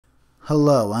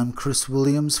Hello, I'm Chris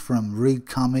Williams from Read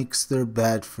Comics They're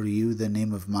Bad For You, the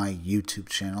name of my YouTube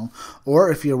channel. Or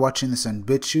if you're watching this on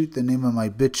BitChute, the name of my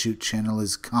BitChute channel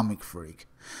is Comic Freak.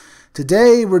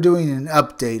 Today we're doing an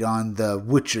update on the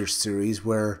Witcher series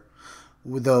where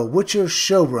the Witcher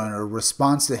showrunner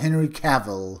responds to Henry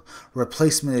Cavill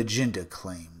replacement agenda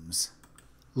claims.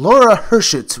 Laura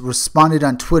Hershitz responded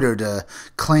on Twitter to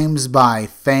claims by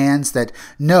fans that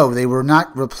no, they were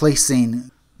not replacing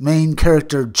main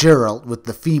character Geralt with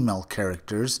the female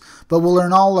characters, but we'll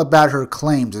learn all about her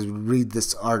claims as we read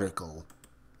this article.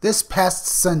 This past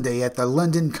Sunday at the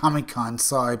London Comic-Con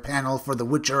saw a panel for The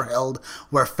Witcher held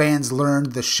where fans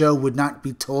learned the show would not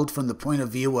be told from the point of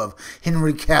view of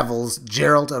Henry Cavill's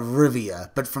Geralt of Rivia,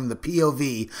 but from the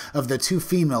POV of the two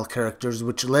female characters,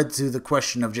 which led to the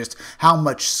question of just how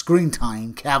much screen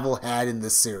time Cavill had in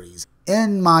the series.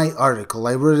 In my article,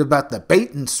 I wrote about the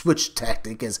bait-and-switch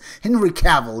tactic as Henry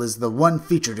Cavill is the one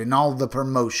featured in all the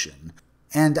promotion.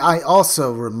 And I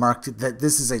also remarked that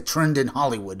this is a trend in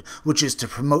Hollywood, which is to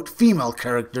promote female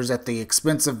characters at the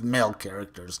expense of male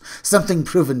characters. Something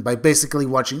proven by basically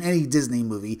watching any Disney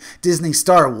movie, Disney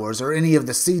Star Wars, or any of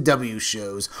the CW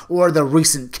shows, or the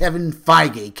recent Kevin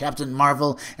Feige Captain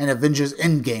Marvel and Avengers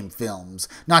Endgame films,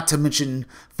 not to mention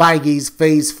Feige's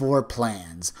Phase 4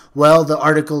 plans. Well, the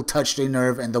article touched a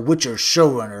nerve, and The Witcher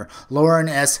showrunner Lauren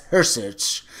S.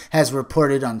 Hershitz has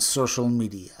reported on social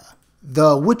media.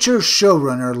 The Witcher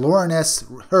showrunner Lauren S.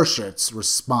 Hershitz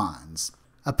responds.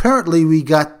 Apparently we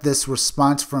got this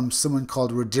response from someone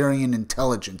called Redarian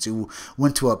Intelligence who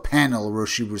went to a panel where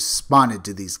she responded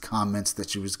to these comments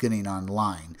that she was getting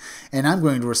online. And I'm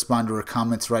going to respond to her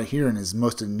comments right here in as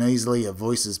most nasally a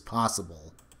voice as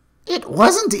possible. "It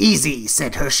wasn't easy,"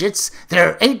 said Hershitz. "There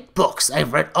are 8 books.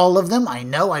 I've read all of them. I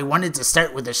know I wanted to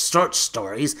start with the short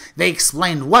stories. They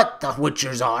explained what the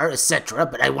Witchers are, etc.,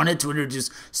 but I wanted to introduce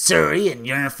Ciri and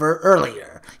Yennefer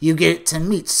earlier. You get to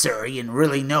meet Ciri and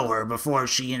really know her before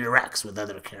she interacts with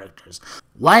other characters.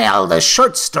 While the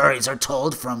short stories are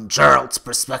told from Geralt's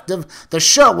perspective, the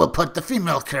show will put the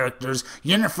female characters,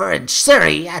 Yennefer and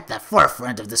Ciri, at the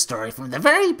forefront of the story from the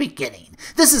very beginning.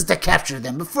 This is to capture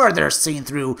them before they're seen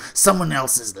through someone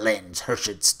else's lens."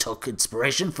 Hershitz took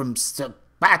inspiration from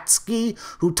Sabatsky,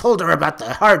 who told her about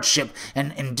the hardship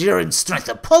and enduring strength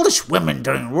of Polish women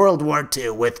during World War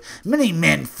II, with many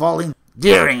men falling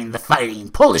during the fighting.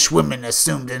 Polish women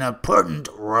assumed an important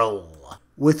role.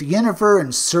 With Yennefer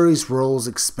and Ciri's roles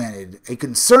expanded, a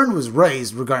concern was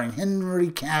raised regarding Henry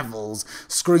Cavill's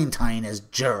screen time as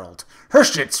Geralt.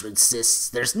 Hershitz insists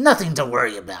there's nothing to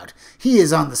worry about. He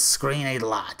is on the screen a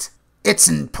lot. "It's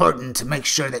important to make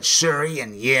sure that Ciri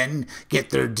and Yen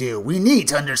get their due. We need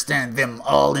to understand them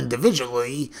all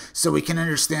individually so we can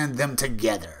understand them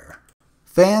together."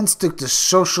 Fans took to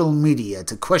social media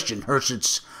to question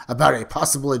Hershitz about a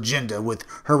possible agenda, with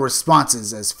her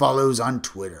responses as follows on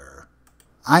Twitter.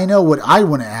 "I know what I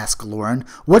want to ask, Lauren.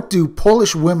 What do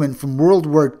Polish women from World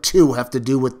War II have to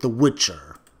do with The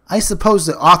Witcher? I suppose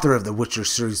the author of the Witcher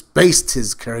series based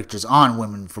his characters on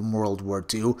women from World War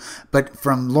II, but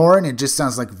from Lauren it just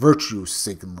sounds like virtue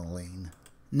signaling."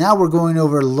 Now we're going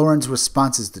over Lauren's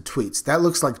responses to tweets. "That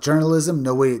looks like journalism.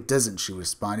 No way it doesn't," she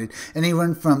responded.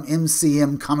 "Anyone from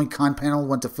MCM Comic-Con panel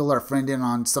want to fill our friend in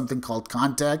on something called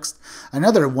context?"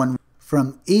 Another one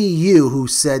from EU who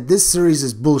said, "This series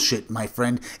is bullshit, my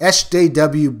friend.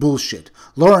 SJW bullshit."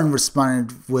 Lauren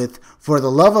responded with, "For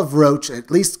the love of Roach, at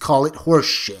least call it horse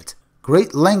shit."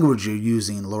 Great language you're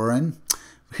using, Lauren.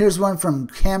 Here's one from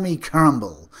Cami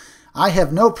Crumble. "I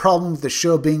have no problem with the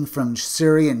show being from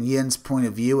Ciri and Yen's point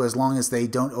of view as long as they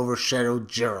don't overshadow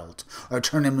Geralt or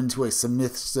turn him into a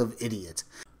submissive idiot."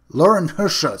 Lauren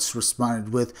Hershitz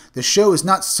responded with, "The show is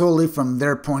not solely from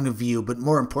their point of view, but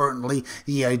more importantly,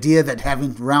 the idea that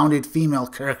having rounded female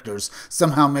characters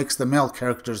somehow makes the male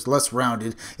characters less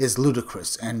rounded is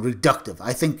ludicrous and reductive.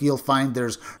 I think you'll find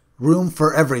there's room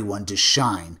for everyone to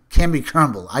shine." Cami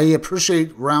Crumble, "I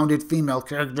appreciate rounded female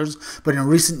characters, but in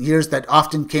recent years that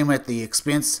often came at the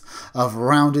expense of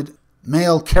rounded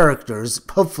male characters.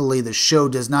 Hopefully the show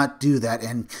does not do that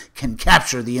and can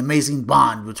capture the amazing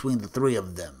bond between the three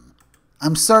of them."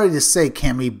 I'm sorry to say,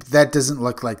 Cami, that doesn't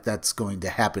look like that's going to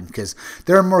happen because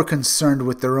they're more concerned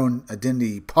with their own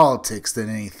identity politics than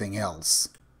anything else.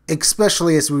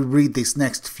 Especially as we read these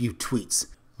next few tweets.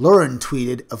 Lauren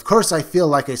tweeted, "Of course I feel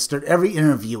like I start every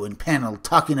interview and panel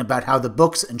talking about how the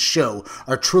books and show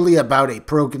are truly about a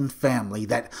broken family.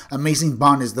 That amazing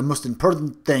bond is the most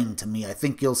important thing to me. I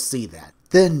think you'll see that."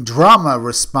 Then Drama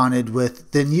responded with,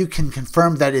 "Then you can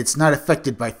confirm that it's not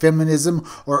affected by feminism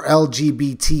or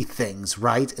LGBT things,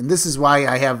 right? And this is why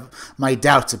I have my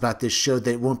doubts about this show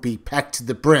that it won't be packed to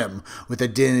the brim with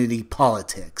identity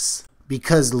politics."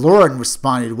 Because Lauren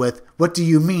responded with, "What do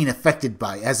you mean affected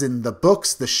by? As in the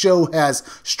books, the show has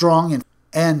strong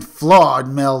and flawed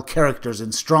male characters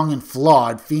and strong and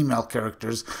flawed female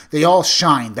characters. They all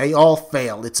shine, they all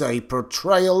fail. It's a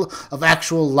portrayal of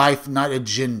actual life, not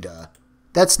agenda."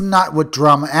 That's not what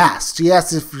Drama asked. She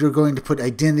asked if you're going to put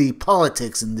identity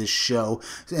politics in this show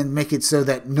and make it so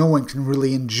that no one can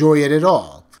really enjoy it at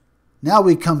all. Now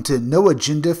we come to no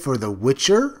agenda for The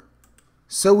Witcher.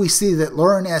 So we see that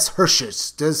Lauren S.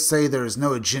 Hirschis does say there is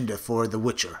no agenda for The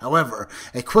Witcher. However,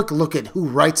 a quick look at who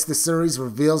writes the series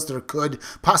reveals there could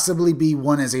possibly be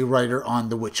one as a writer on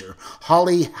The Witcher.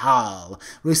 Holly Hall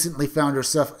recently found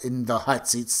herself in the hot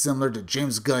seat similar to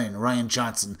James Gunn and Rian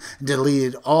Johnson and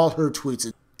deleted all her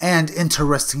tweets. And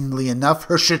interestingly enough,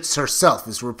 Hirschis herself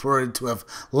is reported to have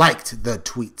liked the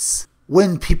tweets.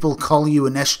 When people call you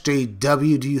an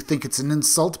SJW, do you think it's an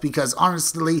insult? Because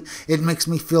honestly, it makes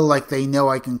me feel like they know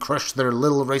I can crush their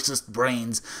little racist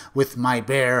brains with my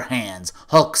bare hands,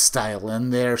 Hulk style,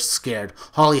 and they're scared,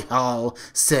 Holly Hall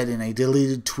said in a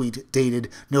deleted tweet dated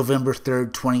November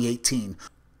 3rd, 2018.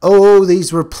 Oh,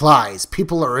 these replies.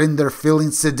 People are in their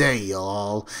feelings today,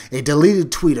 y'all. A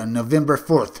deleted tweet on November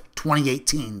 4th,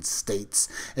 2018 states,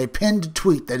 "A pinned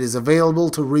tweet that is available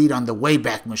to read on the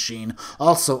Wayback Machine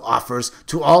also offers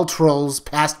to all trolls,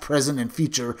 past, present, and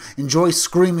future, enjoy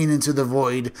screaming into the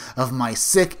void of my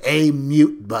sick A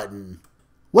mute button."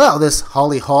 Well, this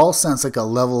Holly Hall sounds like a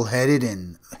level-headed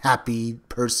and happy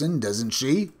person, doesn't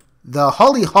she? The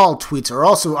Holly Hall tweets are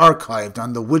also archived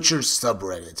on the Witcher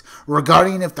subreddit.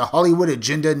 Regarding if the Hollywood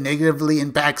agenda negatively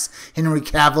impacts Henry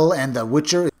Cavill and The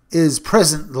Witcher is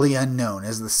presently unknown,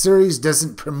 as the series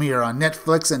doesn't premiere on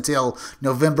Netflix until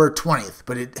November 20th,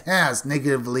 but it has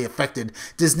negatively affected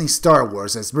Disney Star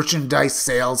Wars as merchandise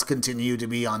sales continue to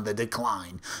be on the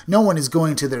decline. No one is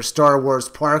going to their Star Wars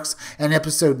parks, and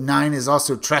Episode 9 is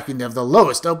also tracking to have the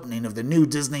lowest opening of the new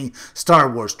Disney Star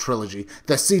Wars trilogy.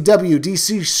 The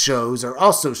CW/DC shows are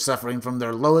also suffering from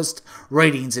their lowest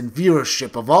ratings and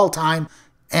viewership of all time,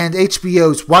 and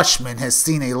HBO's Watchmen has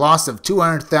seen a loss of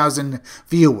 200,000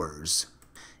 viewers.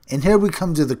 And here we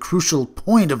come to the crucial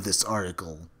point of this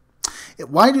article.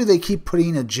 Why do they keep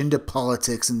putting agenda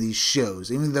politics in these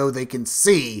shows, even though they can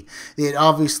see it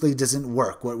obviously doesn't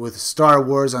work, what with Star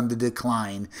Wars on the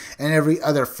decline and every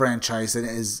other franchise that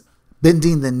is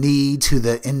bending the knee to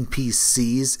the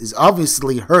NPCs is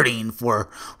obviously hurting for,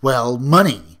 well,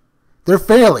 money. They're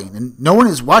failing, and no one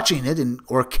is watching it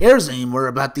or cares anymore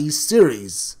about these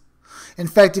series. In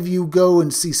fact, if you go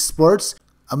and see sports,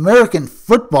 American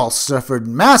football suffered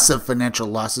massive financial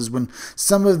losses when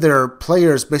some of their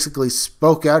players basically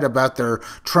spoke out about their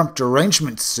Trump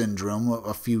derangement syndrome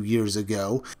a few years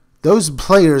ago. Those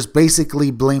players basically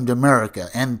blamed America,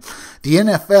 and the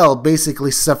NFL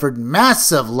basically suffered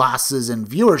massive losses in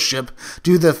viewership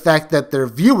due to the fact that their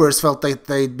viewers felt like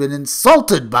they'd been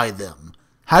insulted by them.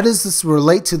 How does this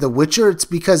relate to The Witcher? It's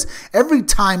because every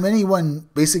time anyone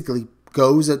basically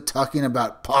goes at talking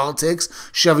about politics,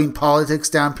 shoving politics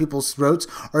down people's throats,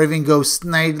 or even goes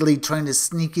snidely trying to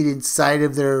sneak it inside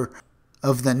of the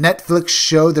Netflix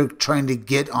show they're trying to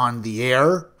get on the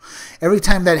air, every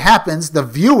time that happens, the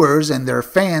viewers and their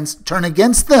fans turn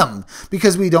against them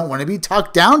because we don't want to be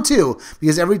talked down to.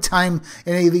 Because every time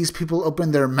any of these people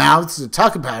open their mouths to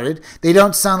talk about it, they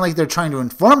don't sound like they're trying to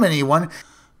inform anyone.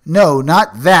 No,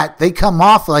 not that. They come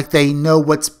off like they know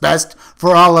what's best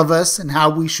for all of us and how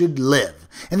we should live.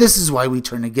 And this is why we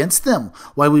turn against them,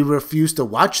 why we refuse to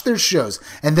watch their shows.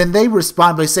 And then they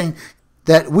respond by saying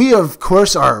that we, of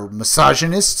course, are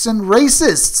misogynists and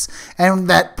racists. And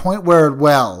that point where,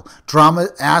 well, Drama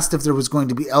asked if there was going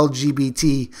to be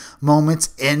LGBT moments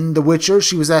in The Witcher.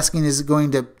 She was asking, is it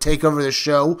going to take over the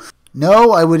show?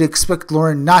 No, I would expect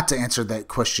Lauren not to answer that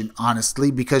question honestly,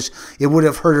 because it would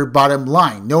have hurt her bottom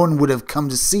line. No one would have come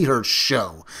to see her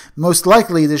show. Most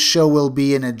likely this show will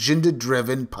be an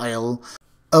agenda-driven pile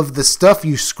of the stuff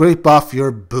you scrape off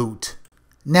your boot.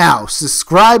 Now,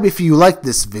 subscribe if you like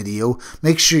this video.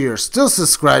 Make sure you're still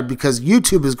subscribed because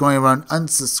YouTube is going around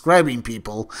unsubscribing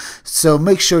people. So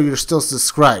make sure you're still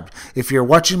subscribed. If you're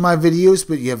watching my videos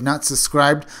but you have not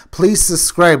subscribed, please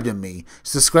subscribe to me.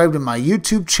 Subscribe to my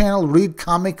YouTube channel, read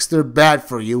comics, they're bad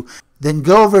for you. Then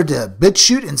go over to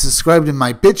BitChute and subscribe to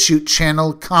my BitChute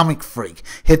channel, Comic Freak.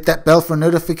 Hit that bell for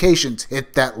notifications,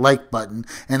 hit that like button,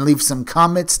 and leave some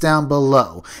comments down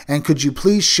below. And could you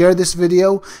please share this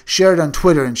video? Share it on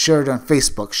Twitter and share it on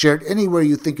Facebook. Share it anywhere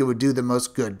you think it would do the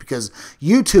most good, because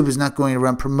YouTube is not going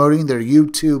around promoting their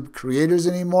YouTube creators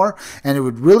anymore, and it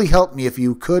would really help me if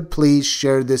you could please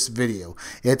share this video.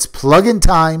 It's plug-in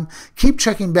time. Keep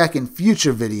checking back in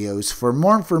future videos for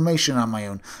more information on my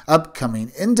own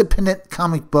upcoming independent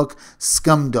comic book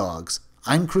Scumdogs.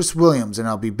 I'm Chris Williams, and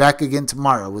I'll be back again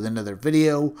tomorrow with another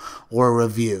video or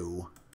review.